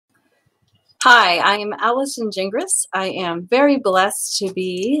Hi, I am Allison Gingras. I am very blessed to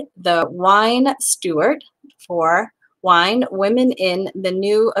be the wine steward for Wine Women in the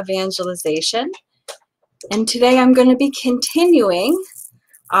New Evangelization. And today I'm going to be continuing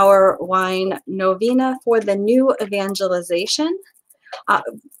our wine novena for the new evangelization.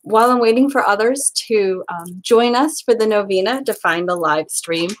 While I'm waiting for others to join us for the novena to find the live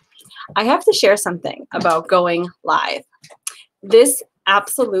stream, I have to share something about going live. This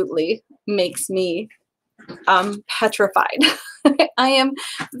absolutely makes me petrified. I am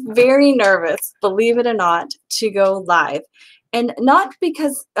very nervous, believe it or not, to go live. And not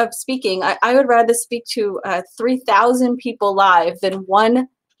because of speaking. I would rather speak to 3,000 people live than one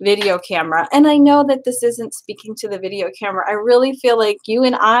video camera. And I know that this isn't speaking to the video camera. I really feel like you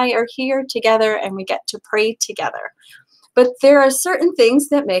and I are here together and we get to pray together. But there are certain things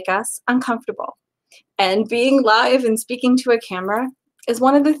that make us uncomfortable. And being live and speaking to a camera is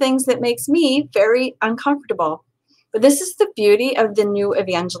one of the things that makes me very uncomfortable. But this is the beauty of the new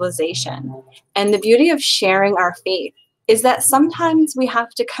evangelization and the beauty of sharing our faith is that sometimes we have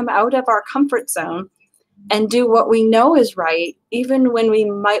to come out of our comfort zone and do what we know is right, even when we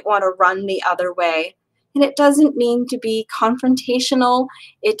might want to run the other way. And it doesn't mean to be confrontational.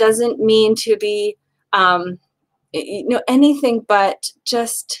 It doesn't mean to be anything but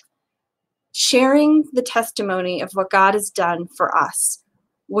just sharing the testimony of what God has done for us.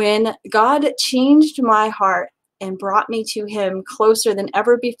 When God changed my heart and brought me to Him closer than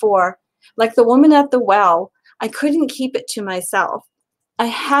ever before, like the woman at the well, I couldn't keep it to myself. I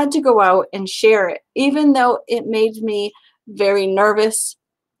had to go out and share it, even though it made me very nervous,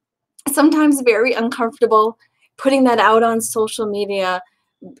 sometimes very uncomfortable, putting that out on social media,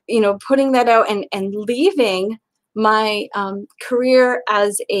 putting that out and leaving my career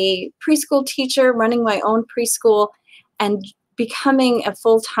as a preschool teacher, running my own preschool, and becoming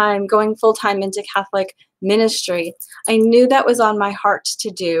going full-time into Catholic ministry. I knew that was on my heart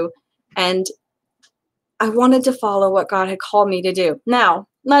to do, and I wanted to follow what God had called me to do. Now,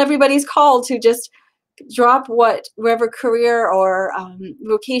 not everybody's called to just drop whatever career or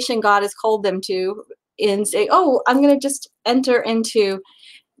vocation God has called them to and say, oh, I'm going to just enter into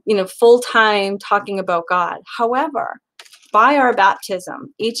full-time talking about God. However, by our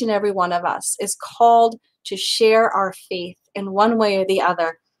baptism, each and every one of us is called to share our faith in one way or the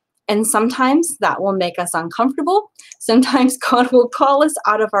other. And sometimes that will make us uncomfortable. Sometimes God will call us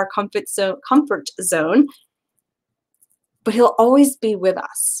out of our comfort zone. But He'll always be with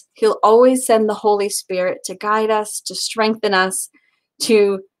us. He'll always send the Holy Spirit to guide us, to strengthen us,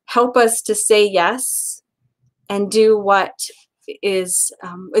 to help us to say yes and do what is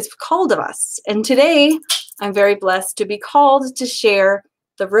called of us. And today, I'm very blessed to be called to share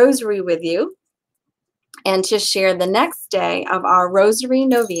the Rosary with you and to share the next day of our Rosary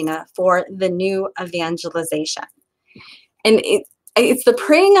Novena for the new evangelization. And it's the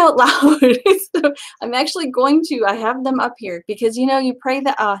praying out loud. I'm actually I have them up here because, you pray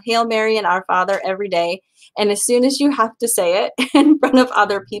the Hail Mary and Our Father every day. And as soon as you have to say it in front of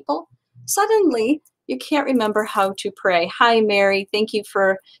other people, suddenly you can't remember how to pray. Hi, Mary. Thank you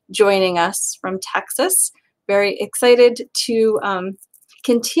for joining us from Texas. Very excited to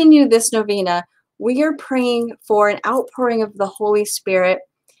continue this novena. We are praying for an outpouring of the Holy Spirit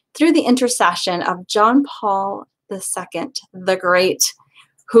through the intercession of John Paul II, the Great,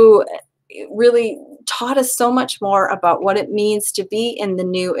 who really taught us so much more about what it means to be in the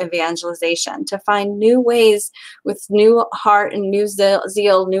new evangelization, to find new ways with new heart and new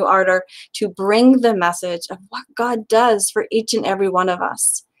zeal, new ardor, to bring the message of what God does for each and every one of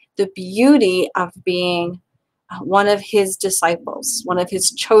us. The beauty of being one of His disciples, one of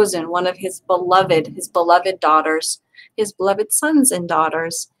His chosen, one of His beloved daughters, His beloved sons and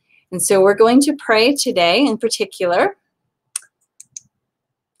daughters. And so we're going to pray today in particular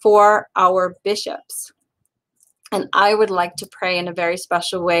for our bishops. And I would like to pray in a very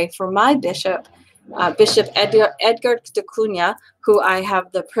special way for my bishop, Bishop Edgar da Cunha, who I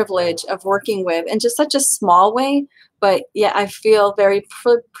have the privilege of working with in just such a small way, but yet I feel very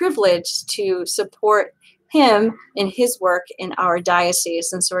privileged to support him in his work in our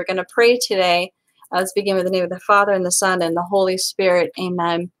diocese. And so we're going to pray today. Let's begin with the name of the Father and the Son and the Holy Spirit.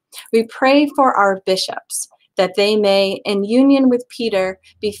 Amen. We pray for our bishops, that they may, in union with Peter,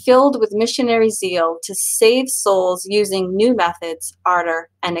 be filled with missionary zeal to save souls using new methods, ardor,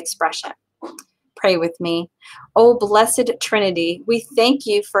 and expression. Pray with me. O Blessed Trinity, we thank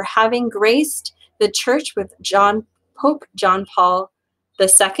you for having graced the Church with Pope John Paul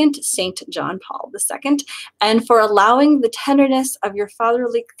II, Saint John Paul II, and for allowing the tenderness of your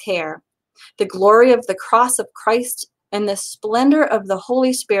fatherly care, the glory of the cross of Christ and the splendor of the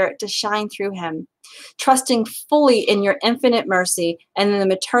Holy Spirit to shine through him, trusting fully in your infinite mercy and in the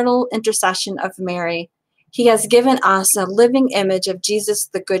maternal intercession of Mary. He has given us a living image of Jesus,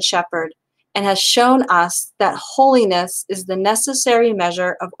 the Good Shepherd, and has shown us that holiness is the necessary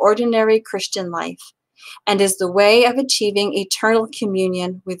measure of ordinary Christian life and is the way of achieving eternal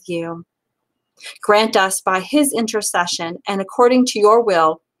communion with you. Grant us by his intercession and according to your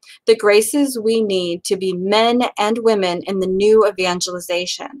will the graces we need to be men and women in the new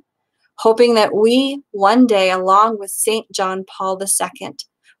evangelization, hoping that we one day, along with St. John Paul II,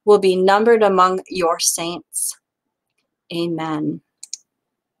 will be numbered among your saints. Amen.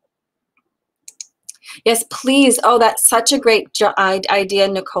 Yes, please. Oh, that's such a great idea,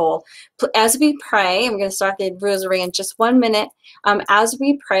 Nicole. As we pray, I'm going to start the rosary in just 1 minute. As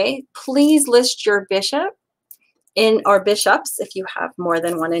we pray, please list your bishop or bishops, if you have more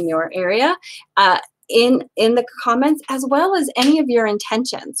than one in your area, in the comments, as well as any of your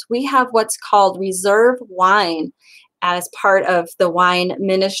intentions. We have what's called reserve wine as part of the wine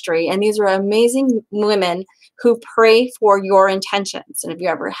ministry, and these are amazing women who pray for your intentions. And if you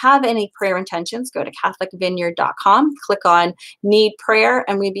ever have any prayer intentions, go to catholicvineyard.com, click on Need Prayer,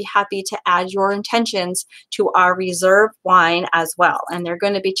 and we'd be happy to add your intentions to our reserve wine as well. And they're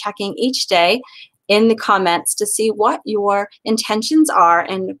going to be checking each day in the comments to see what your intentions are.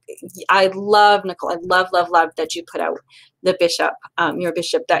 And I love, Nicole, I love that you put out the bishop, your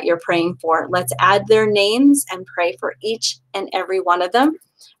bishop that you're praying for. Let's add their names and pray for each and every one of them.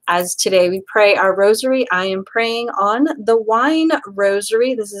 As today we pray our rosary, I am praying on the wine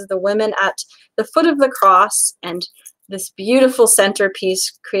rosary. This is the women at the foot of the cross, and this beautiful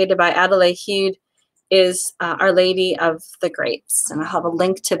centerpiece created by Adelaide Hughes is Our Lady of the Grapes. And I'll have a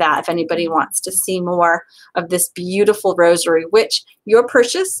link to that if anybody wants to see more of this beautiful rosary, which your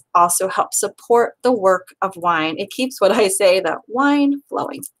purchase also helps support the work of wine. It keeps what I say, the wine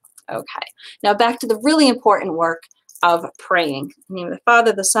flowing. Okay, now back to the really important work of praying. In the name of the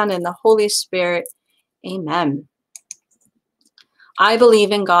Father, the Son, and the Holy Spirit. Amen. I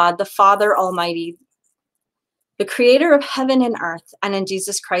believe in God, the Father Almighty, the creator of heaven and earth, and in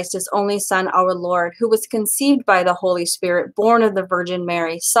Jesus Christ, his only Son, our Lord, who was conceived by the Holy Spirit, born of the Virgin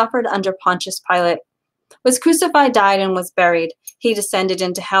Mary, suffered under Pontius Pilate, was crucified, died, and was buried. He descended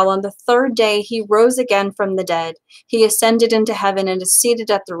into hell. On the third day, he rose again from the dead. He ascended into heaven and is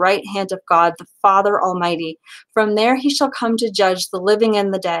seated at the right hand of God, the Father Almighty. From there he shall come to judge the living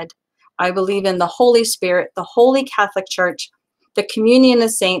and the dead. I believe in the Holy Spirit, the Holy Catholic Church, the communion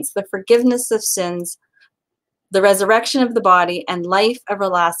of saints, the forgiveness of sins, the resurrection of the body, and life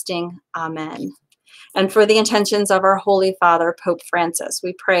everlasting. Amen. And for the intentions of our Holy Father, Pope Francis,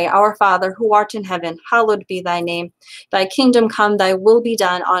 we pray, Our Father, who art in heaven, hallowed be thy name. Thy kingdom come, thy will be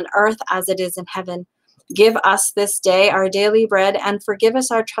done on earth as it is in heaven. Give us this day our daily bread, and forgive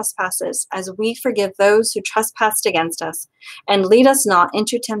us our trespasses, as we forgive those who trespass against us. And lead us not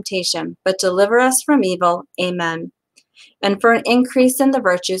into temptation, but deliver us from evil. Amen. And for an increase in the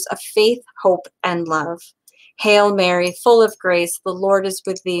virtues of faith, hope, and love. Hail Mary, full of grace, the Lord is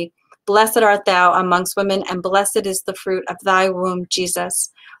with thee. Blessed art thou amongst women, and blessed is the fruit of thy womb,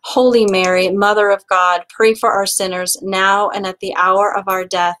 Jesus. Holy Mary, Mother of God, pray for our sinners, now and at the hour of our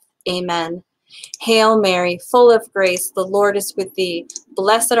death. Amen. Hail Mary, full of grace, the Lord is with thee.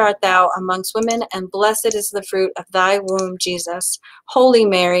 Blessed art thou amongst women, and blessed is the fruit of thy womb, Jesus. Holy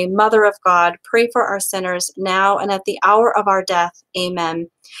Mary, Mother of God, pray for our sinners, now and at the hour of our death. Amen.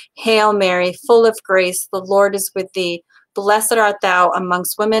 Hail Mary, full of grace, the Lord is with thee. Blessed art thou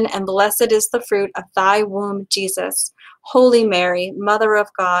amongst women, and blessed is the fruit of thy womb, Jesus. Holy Mary, Mother of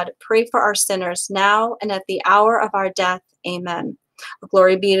God, pray for our sinners, now and at the hour of our death. Amen.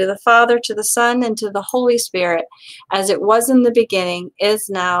 Glory be to the Father, to the Son, and to the Holy Spirit, as it was in the beginning, is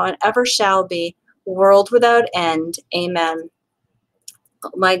now, and ever shall be, world without end. Amen.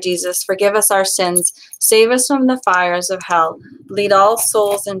 My Jesus, forgive us our sins, save us from the fires of hell, lead all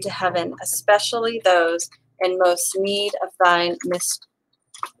souls into heaven, especially those in most need of thine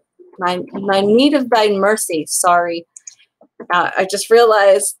need of thine mercy. Sorry, I just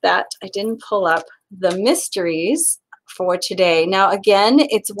realized that I didn't pull up the mysteries for today. Now, again,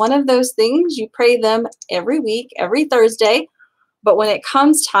 it's one of those things, you pray them every week, every Thursday, but when it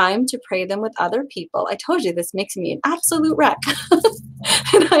comes time to pray them with other people, I told you this makes me an absolute wreck.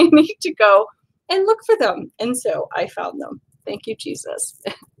 And I need to go and look for them. And so I found them. Thank you, Jesus.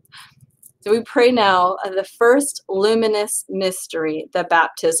 So we pray now the first luminous mystery, the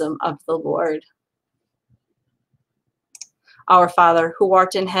baptism of the Lord. Our Father, who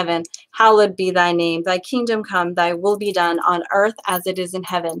art in heaven, hallowed be thy name. Thy kingdom come, thy will be done on earth as it is in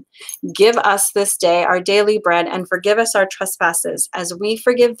heaven. Give us this day our daily bread, and forgive us our trespasses, as we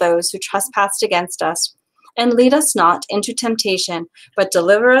forgive those who trespass against us. And lead us not into temptation, but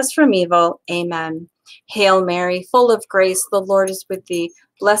deliver us from evil. Amen. Hail Mary, full of grace, the Lord is with thee.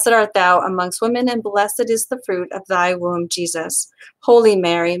 Blessed art thou amongst women, and blessed is the fruit of thy womb, Jesus. Holy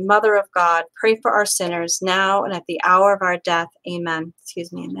Mary, Mother of God, pray for our sinners, now and at the hour of our death. Amen.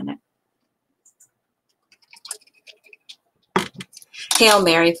 Excuse me a minute. Hail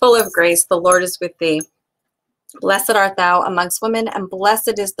Mary, full of grace, the Lord is with thee. Blessed art thou amongst women, and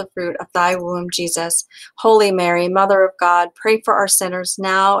blessed is the fruit of thy womb, Jesus. Holy Mary, Mother of God, pray for our sinners,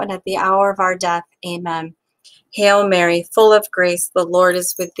 now and at the hour of our death. Amen. Hail Mary, full of grace, the Lord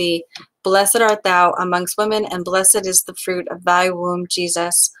is with thee. Blessed art thou amongst women, and blessed is the fruit of thy womb,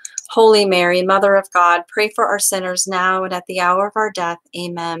 Jesus. Holy Mary, Mother of God, pray for our sinners now and at the hour of our death.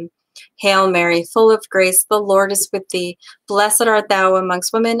 Amen. Hail Mary, full of grace, the Lord is with thee. Blessed art thou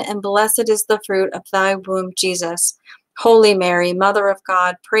amongst women, and blessed is the fruit of thy womb, Jesus. Holy Mary, Mother of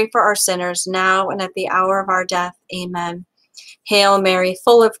God, pray for our sinners now and at the hour of our death. Amen. Hail Mary,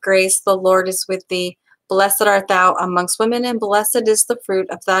 full of grace, the Lord is with thee. Blessed art thou amongst women, and blessed is the fruit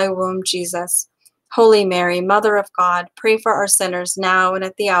of thy womb, Jesus. Holy Mary, Mother of God, pray for our sinners now and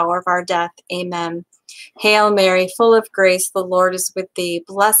at the hour of our death. Amen. Hail Mary, full of grace, the Lord is with thee.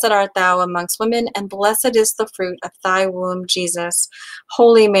 Blessed art thou amongst women, and blessed is the fruit of thy womb, Jesus.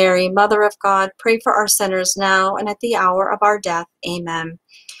 Holy Mary, Mother of God, pray for our sinners now and at the hour of our death. Amen.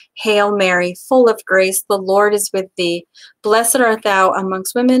 Hail Mary, full of grace, the Lord is with thee. Blessed art thou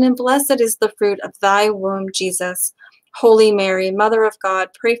amongst women, and blessed is the fruit of thy womb, Jesus. Holy Mary, Mother of God,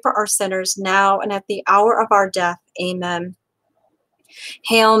 pray for our sinners now and at the hour of our death. Amen.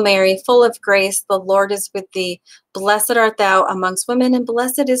 Hail Mary, full of grace, the Lord is with thee. Blessed art thou amongst women, and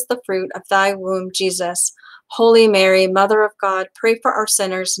blessed is the fruit of thy womb, Jesus. Holy Mary, Mother of God, pray for our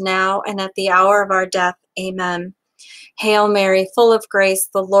sinners now and at the hour of our death. Amen. Hail Mary, full of grace,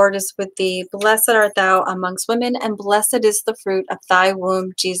 the Lord is with thee. Blessed art thou amongst women, and blessed is the fruit of thy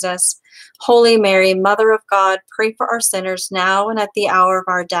womb, Jesus. Holy Mary, Mother of God, pray for our sinners now and at the hour of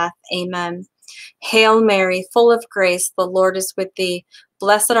our death. Amen. Hail Mary, full of grace, the Lord is with thee.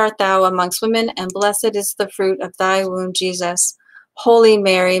 Blessed art thou amongst women, and blessed is the fruit of thy womb, Jesus. Holy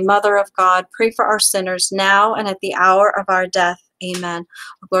Mary, Mother of God, pray for our sinners now and at the hour of our death. Amen.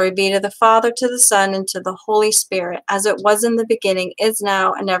 Glory be to the Father, to the Son, and to the Holy Spirit, as it was in the beginning, is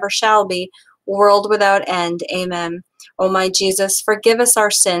now, and ever shall be, world without end. Amen. O my Jesus, forgive us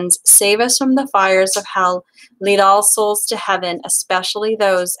our sins, save us from the fires of hell, lead all souls to heaven, especially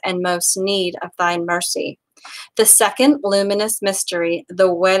those in most need of thine mercy. The second luminous mystery,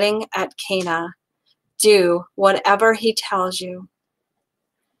 the wedding at Cana. Do whatever he tells you.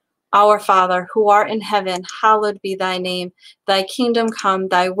 Our Father, who art in heaven, hallowed be thy name. Thy kingdom come,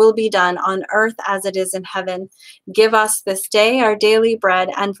 thy will be done on earth as it is in heaven. Give us this day our daily bread,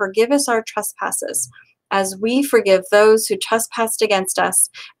 and forgive us our trespasses, as we forgive those who trespass against us.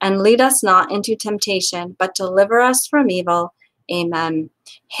 And lead us not into temptation, but deliver us from evil. Amen.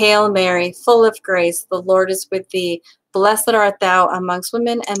 Hail Mary, full of grace, the Lord is with thee. Blessed art thou amongst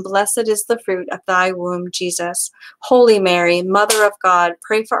women, and blessed is the fruit of thy womb, Jesus. Holy Mary, Mother of God,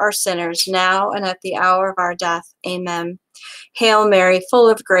 pray for our sinners now and at the hour of our death. Amen. Hail Mary, full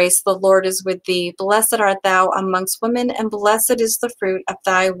of grace, the Lord is with thee. Blessed art thou amongst women, and blessed is the fruit of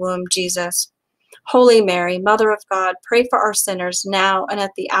thy womb, Jesus. Holy Mary, Mother of God, pray for our sinners now and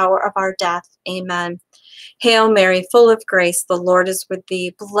at the hour of our death. Amen. Hail Mary, full of grace, the Lord is with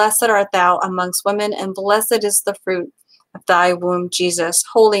thee. Blessed art thou amongst women, and blessed is the fruit of thy womb, Jesus.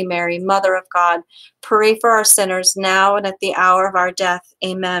 Holy Mary, Mother of God, pray for our sinners now and at the hour of our death.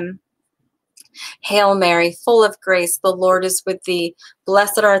 Amen. Hail Mary, full of grace, the Lord is with thee.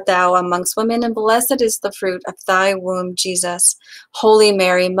 Blessed art thou amongst women, and blessed is the fruit of thy womb, Jesus. Holy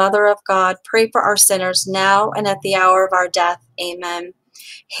Mary, Mother of God, pray for our sinners now and at the hour of our death. Amen.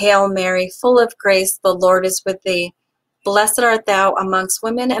 Hail Mary, full of grace, the Lord is with thee. Blessed art thou amongst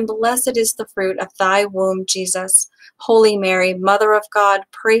women, and blessed is the fruit of thy womb, Jesus. Holy Mary, Mother of God,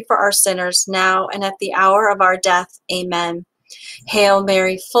 pray for our sinners now and at the hour of our death. Amen. Hail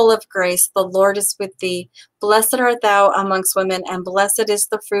Mary, full of grace, the Lord is with thee. Blessed art thou amongst women, and blessed is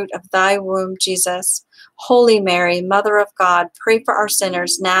the fruit of thy womb, Jesus. Holy Mary, Mother of God, pray for our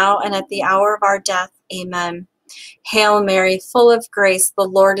sinners now and at the hour of our death. Amen. Hail Mary, full of grace, the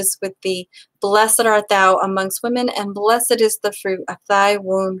Lord is with thee. Blessed art thou amongst women, and blessed is the fruit of thy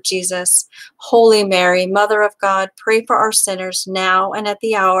womb, Jesus. Holy Mary, Mother of God, pray for our sinners now and at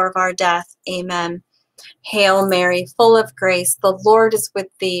the hour of our death. Amen. Hail Mary, full of grace, the Lord is with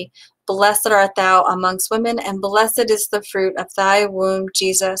thee. Blessed art thou amongst women, and blessed is the fruit of thy womb,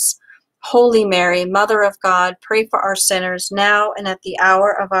 Jesus. Holy Mary, Mother of God, pray for our sinners now and at the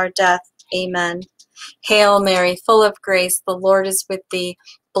hour of our death. Amen. Hail Mary, full of grace, the Lord is with thee.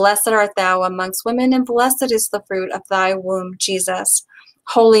 Blessed art thou amongst women, and blessed is the fruit of thy womb, Jesus.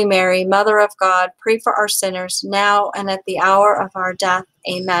 Holy Mary, Mother of God, pray for our sinners now and at the hour of our death.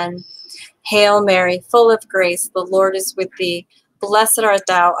 Amen. Hail Mary, full of grace, the Lord is with thee. Blessed art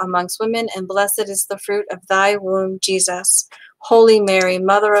thou amongst women, and blessed is the fruit of thy womb, Jesus. Holy Mary,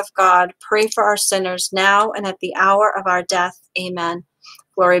 Mother of God, pray for our sinners now and at the hour of our death. Amen.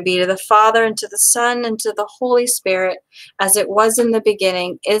 Glory be to the Father, and to the Son, and to the Holy Spirit, as it was in the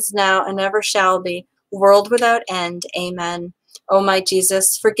beginning, is now, and ever shall be, world without end. Amen. O my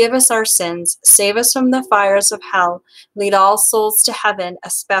Jesus, forgive us our sins, save us from the fires of hell, lead all souls to heaven,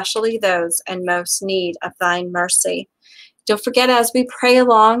 especially those in most need of thine mercy. Don't forget, as we pray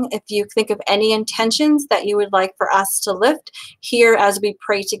along, if you think of any intentions that you would like for us to lift here as we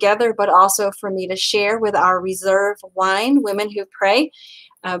pray together, but also for me to share with our reserve wine, Women Who Pray,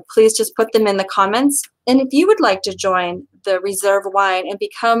 please just put them in the comments. And if you would like to join the reserve wine and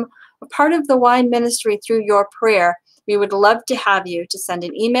become a part of the wine ministry through your prayer, we would love to have you to send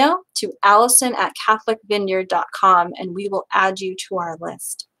an email to allison@catholicvineyard.com, and we will add you to our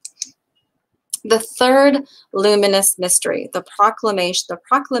list. The third luminous mystery, the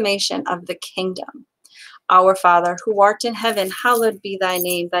proclamation of the kingdom. Our Father, who art in heaven, hallowed be thy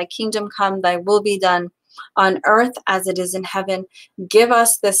name. Thy kingdom come, thy will be done, on earth as it is in heaven. Give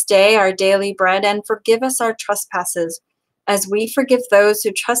us this day our daily bread, and forgive us our trespasses, as we forgive those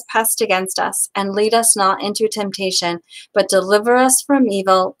who trespass against us. And lead us not into temptation, but deliver us from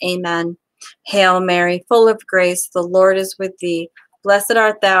evil. Amen. Hail Mary, full of grace, the Lord is with thee. Blessed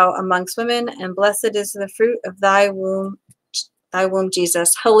art thou amongst women, and blessed is the fruit of thy womb,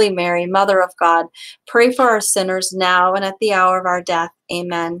 Jesus. Holy Mary, Mother of God, pray for our sinners now and at the hour of our death.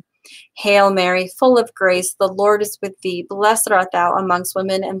 Amen. Hail Mary, full of grace, the Lord is with thee. Blessed art thou amongst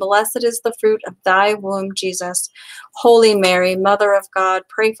women, and blessed is the fruit of thy womb, Jesus. Holy Mary, Mother of God,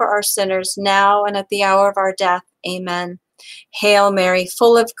 pray for our sinners now and at the hour of our death. Amen. Hail Mary,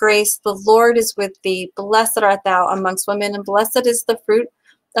 full of grace, the Lord is with thee. Blessed art thou amongst women, and blessed is the fruit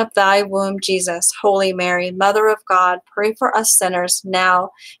of thy womb, Jesus. Holy Mary, Mother of God, pray for us sinners now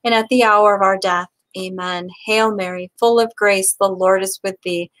and at the hour of our death. Amen. Hail Mary, full of grace, the Lord is with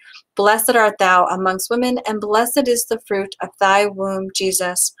thee. Blessed art thou amongst women, and blessed is the fruit of thy womb,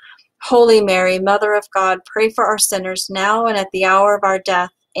 Jesus. Holy Mary, Mother of God, pray for our sinners now and at the hour of our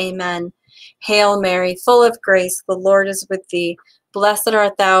death. Amen. Hail Mary, full of grace, the Lord is with thee. Blessed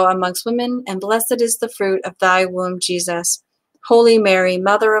art thou amongst women, and blessed is the fruit of thy womb, Jesus. Holy Mary,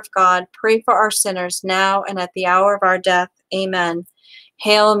 Mother of God, pray for our sinners now and at the hour of our death. Amen.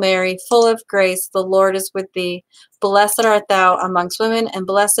 Hail Mary, full of grace, the Lord is with thee. Blessed art thou amongst women, and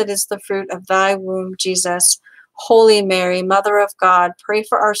blessed is the fruit of thy womb, Jesus. Holy Mary, Mother of God, pray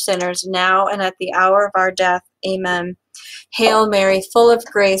for our sinners now and at the hour of our death. Amen. Hail Mary, full of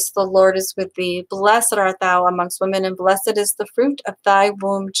grace, the Lord is with thee. Blessed art thou amongst women, and blessed is the fruit of thy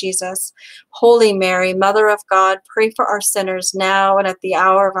womb, Jesus. Holy Mary, Mother of God, pray for our sinners now and at the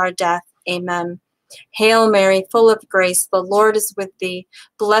hour of our death. Amen. Hail Mary, full of grace, the Lord is with thee.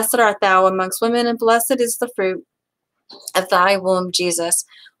 Blessed art thou amongst women, and blessed is the fruit of thy womb, Jesus.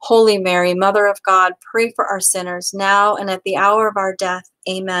 Holy Mary, Mother of God, pray for our sinners now and at the hour of our death.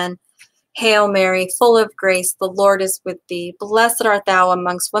 Amen. Hail Mary, full of grace, the Lord is with thee. Blessed art thou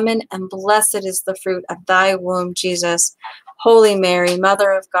amongst women, and blessed is the fruit of thy womb, Jesus. Holy Mary,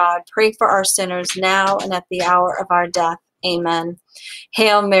 Mother of God, pray for our sinners now and at the hour of our death. Amen.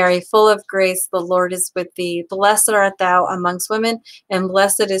 Hail Mary, full of grace, the Lord is with thee. Blessed art thou amongst women, and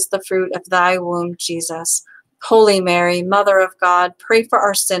blessed is the fruit of thy womb, Jesus. Holy Mary, Mother of God, pray for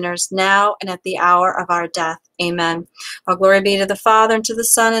our sinners now and at the hour of our death. Amen. All glory be to the Father, and to the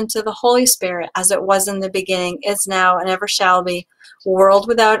Son, and to the Holy Spirit, as it was in the beginning, is now, and ever shall be, world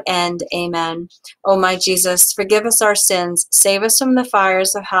without end. Amen. O my Jesus, forgive us our sins, save us from the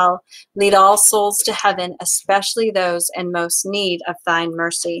fires of hell, lead all souls to heaven, especially those in most need of thine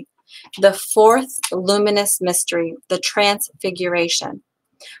mercy. The fourth luminous mystery, the Transfiguration.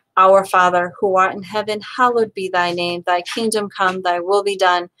 Our Father, who art in heaven, hallowed be thy name. Thy kingdom come, thy will be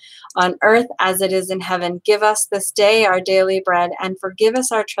done, on earth as it is in heaven. Give us this day our daily bread, and forgive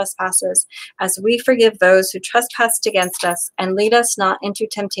us our trespasses, as we forgive those who trespass against us. And lead us not into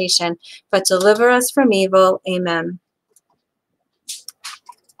temptation, but deliver us from evil. Amen.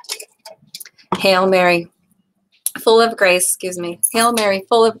 Hail Mary, full of grace, excuse me. Hail Mary,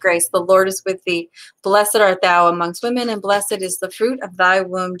 full of grace, the Lord is with thee. Blessed art thou amongst women, and blessed is the fruit of thy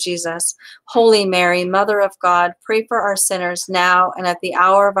womb, Jesus. Holy Mary, Mother of God, pray for our sinners now and at the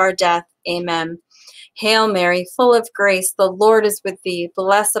hour of our death. Amen. Hail Mary, full of grace, the Lord is with thee.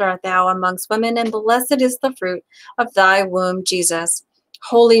 Blessed art thou amongst women, and blessed is the fruit of thy womb, Jesus.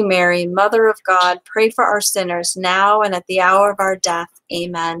 Holy Mary, Mother of God, pray for our sinners now and at the hour of our death.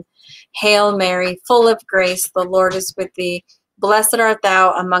 Amen. Hail Mary, full of grace, the Lord is with thee. Blessed art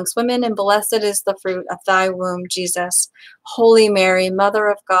thou amongst women, and blessed is the fruit of thy womb, Jesus. Holy Mary, Mother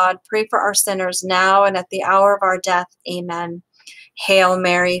of God, pray for our sinners now and at the hour of our death. Amen. Hail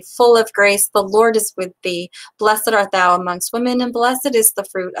Mary, full of grace, the Lord is with thee. Blessed art thou amongst women, and blessed is the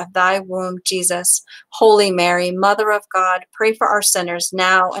fruit of thy womb, Jesus. Holy Mary, Mother of God, pray for our sinners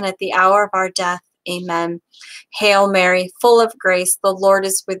now and at the hour of our death. Amen. Hail Mary, full of grace, the Lord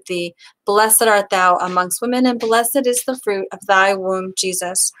is with thee. Blessed art thou amongst women, and blessed is the fruit of thy womb,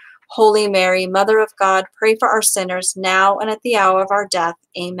 Jesus. Holy Mary, Mother of God, pray for our sinners now and at the hour of our death.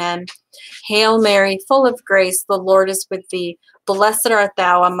 Amen. Hail Mary, full of grace, the Lord is with thee. Blessed art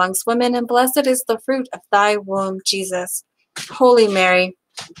thou amongst women, and blessed is the fruit of thy womb, Jesus. Holy Mary,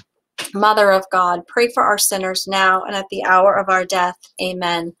 Mother of God, pray for our sinners now and at the hour of our death.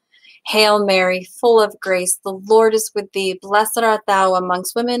 Amen. Hail Mary, full of grace, the Lord is with thee. Blessed art thou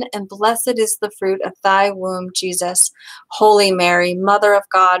amongst women, and blessed is the fruit of thy womb, Jesus. Holy Mary, Mother of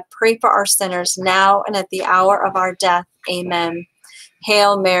God, pray for our sinners now and at the hour of our death. Amen.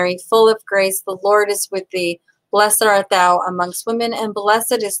 Hail Mary, full of grace, the Lord is with thee. Blessed art thou amongst women, and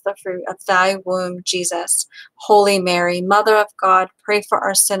blessed is the fruit of thy womb, Jesus. Holy Mary, Mother of God, pray for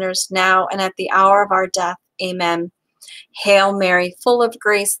our sinners now and at the hour of our death. Amen. Hail Mary, full of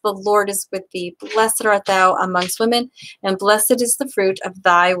grace, the Lord is with thee. Blessed art thou amongst women, and blessed is the fruit of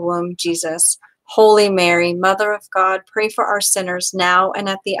thy womb, Jesus. Holy Mary, Mother of God, pray for our sinners now and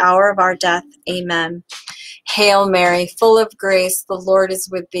at the hour of our death. Amen. Hail Mary, full of grace, the Lord is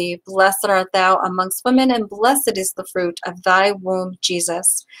with thee. Blessed art thou amongst women, and blessed is the fruit of thy womb,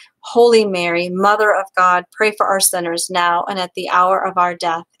 Jesus. Holy Mary, Mother of God, pray for our sinners now and at the hour of our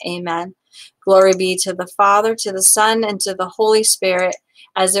death. Amen. Glory be to the Father, to the Son, and to the Holy Spirit,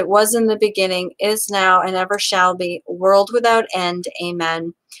 as it was in the beginning, is now, and ever shall be, world without end.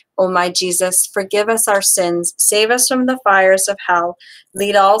 Amen. O my Jesus, forgive us our sins, save us from the fires of hell,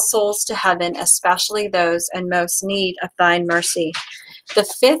 lead all souls to heaven, especially those in most need of thine mercy. The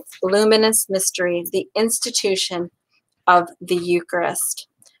fifth luminous mystery, the institution of the Eucharist.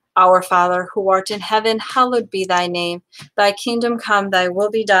 Our Father, who art in heaven, hallowed be thy name. Thy kingdom come, thy will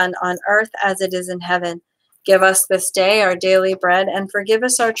be done on earth as it is in heaven. Give us this day our daily bread, and forgive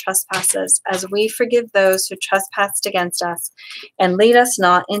us our trespasses, as we forgive those who trespass against us. And lead us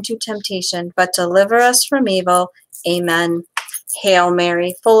not into temptation, but deliver us from evil. Amen. Hail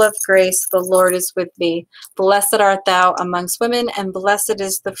Mary, full of grace, the Lord is with thee. Blessed art thou amongst women, and blessed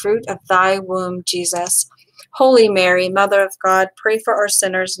is the fruit of thy womb, Jesus. Holy Mary, Mother of God, pray for our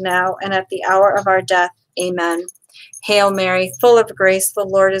sinners now and at the hour of our death. Amen. Hail Mary, full of grace, the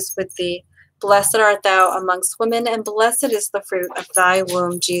Lord is with thee. Blessed art thou amongst women, and blessed is the fruit of thy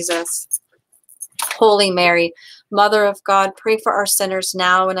womb, Jesus. Holy Mary, Mother of God, pray for our sinners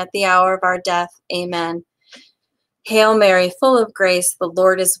now and at the hour of our death. Amen. Hail Mary, full of grace, the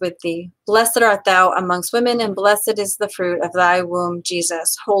Lord is with thee. Blessed art thou amongst women, and blessed is the fruit of thy womb,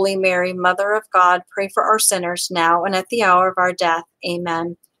 Jesus. Holy Mary, Mother of God, pray for our sinners now and at the hour of our death.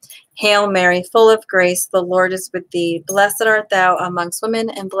 Amen. Hail Mary, full of grace, the Lord is with thee. Blessed art thou amongst women,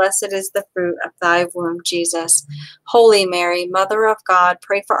 and blessed is the fruit of thy womb, Jesus. Holy Mary, Mother of God,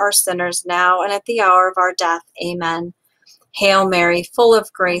 pray for our sinners now and at the hour of our death. Amen. Hail Mary, full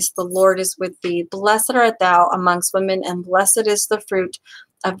of grace, the Lord is with thee. Blessed art thou amongst women, and blessed is the fruit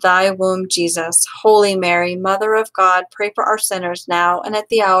of thy womb, Jesus. Holy Mary, Mother of God, pray for our sinners now and at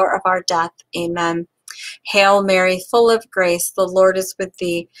the hour of our death. Amen. Hail Mary, full of grace, the Lord is with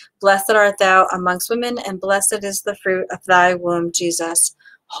thee. Blessed art thou amongst women, and blessed is the fruit of thy womb, Jesus.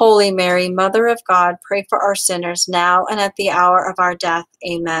 Holy Mary, Mother of God, pray for our sinners now and at the hour of our death.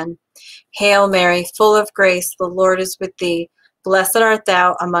 Amen. Hail Mary, full of grace, the Lord is with thee. Blessed art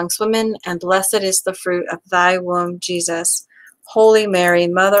thou amongst women, and blessed is the fruit of thy womb, Jesus. Holy Mary,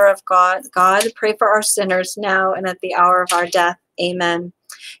 Mother of God, pray for our sinners now and at the hour of our death. Amen.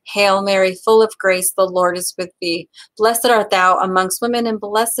 Hail Mary, full of grace, the Lord is with thee. Blessed art thou amongst women, and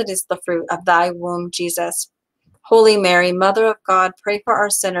blessed is the fruit of thy womb, Jesus. Holy Mary, Mother of God, pray for our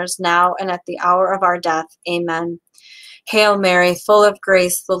sinners now and at the hour of our death. Amen. Hail Mary, full of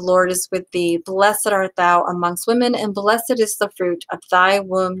grace, the Lord is with thee. Blessed art thou amongst women, and blessed is the fruit of thy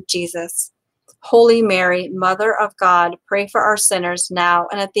womb, Jesus. Holy Mary, Mother of God, pray for our sinners now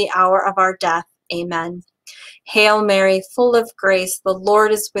and at the hour of our death. Amen. Hail Mary, full of grace, the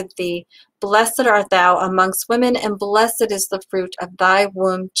Lord is with thee. Blessed art thou amongst women, and blessed is the fruit of thy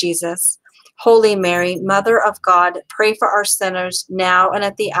womb, Jesus. Holy Mary, Mother of God, pray for our sinners now and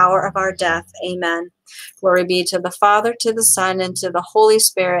at the hour of our death. Amen. Glory be to the Father, to the Son, and to the Holy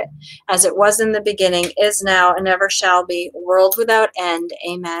Spirit, as it was in the beginning, is now, and ever shall be, world without end.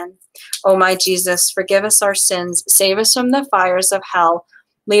 Amen. O my Jesus, forgive us our sins, save us from the fires of hell,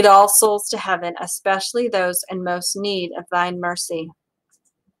 lead all souls to heaven, especially those in most need of thine mercy.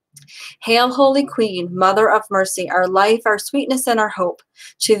 Hail, Holy Queen, Mother of Mercy, our life, our sweetness, and our hope.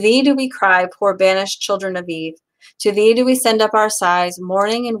 To thee do we cry, poor banished children of Eve. To thee do we send up our sighs,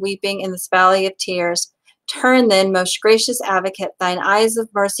 mourning and weeping in this valley of tears. Turn then, most gracious Advocate, thine eyes of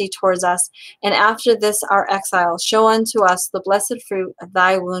mercy towards us, and after this our exile, show unto us the blessed fruit of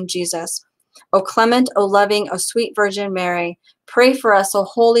thy womb, Jesus. O clement, O loving, O sweet Virgin Mary, pray for us, O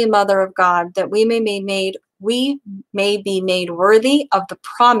holy Mother of God, that we may be made worthy of the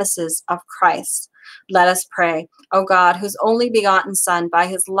promises of Christ. Let us pray. O God, whose only begotten Son, by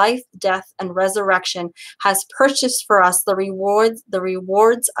his life, death, and resurrection, has purchased for us the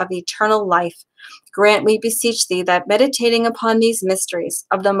rewards of eternal life, grant, we beseech thee, that meditating upon these mysteries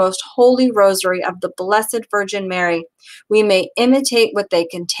of the most holy rosary of the Blessed Virgin Mary, we may imitate what they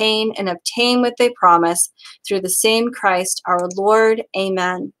contain and obtain what they promise, through the same Christ our Lord.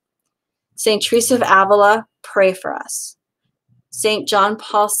 Amen. Saint Teresa of Avila, pray for us. Saint John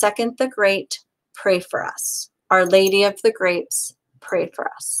Paul II the Great, pray for us. Our Lady of the Grapes, pray for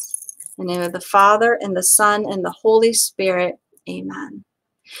us. In the name of the Father, and the Son, and the Holy Spirit. Amen.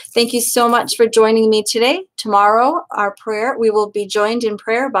 Thank you so much for joining me today. Tomorrow, we will be joined in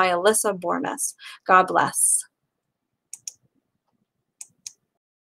prayer by Alyssa Bormes. God bless.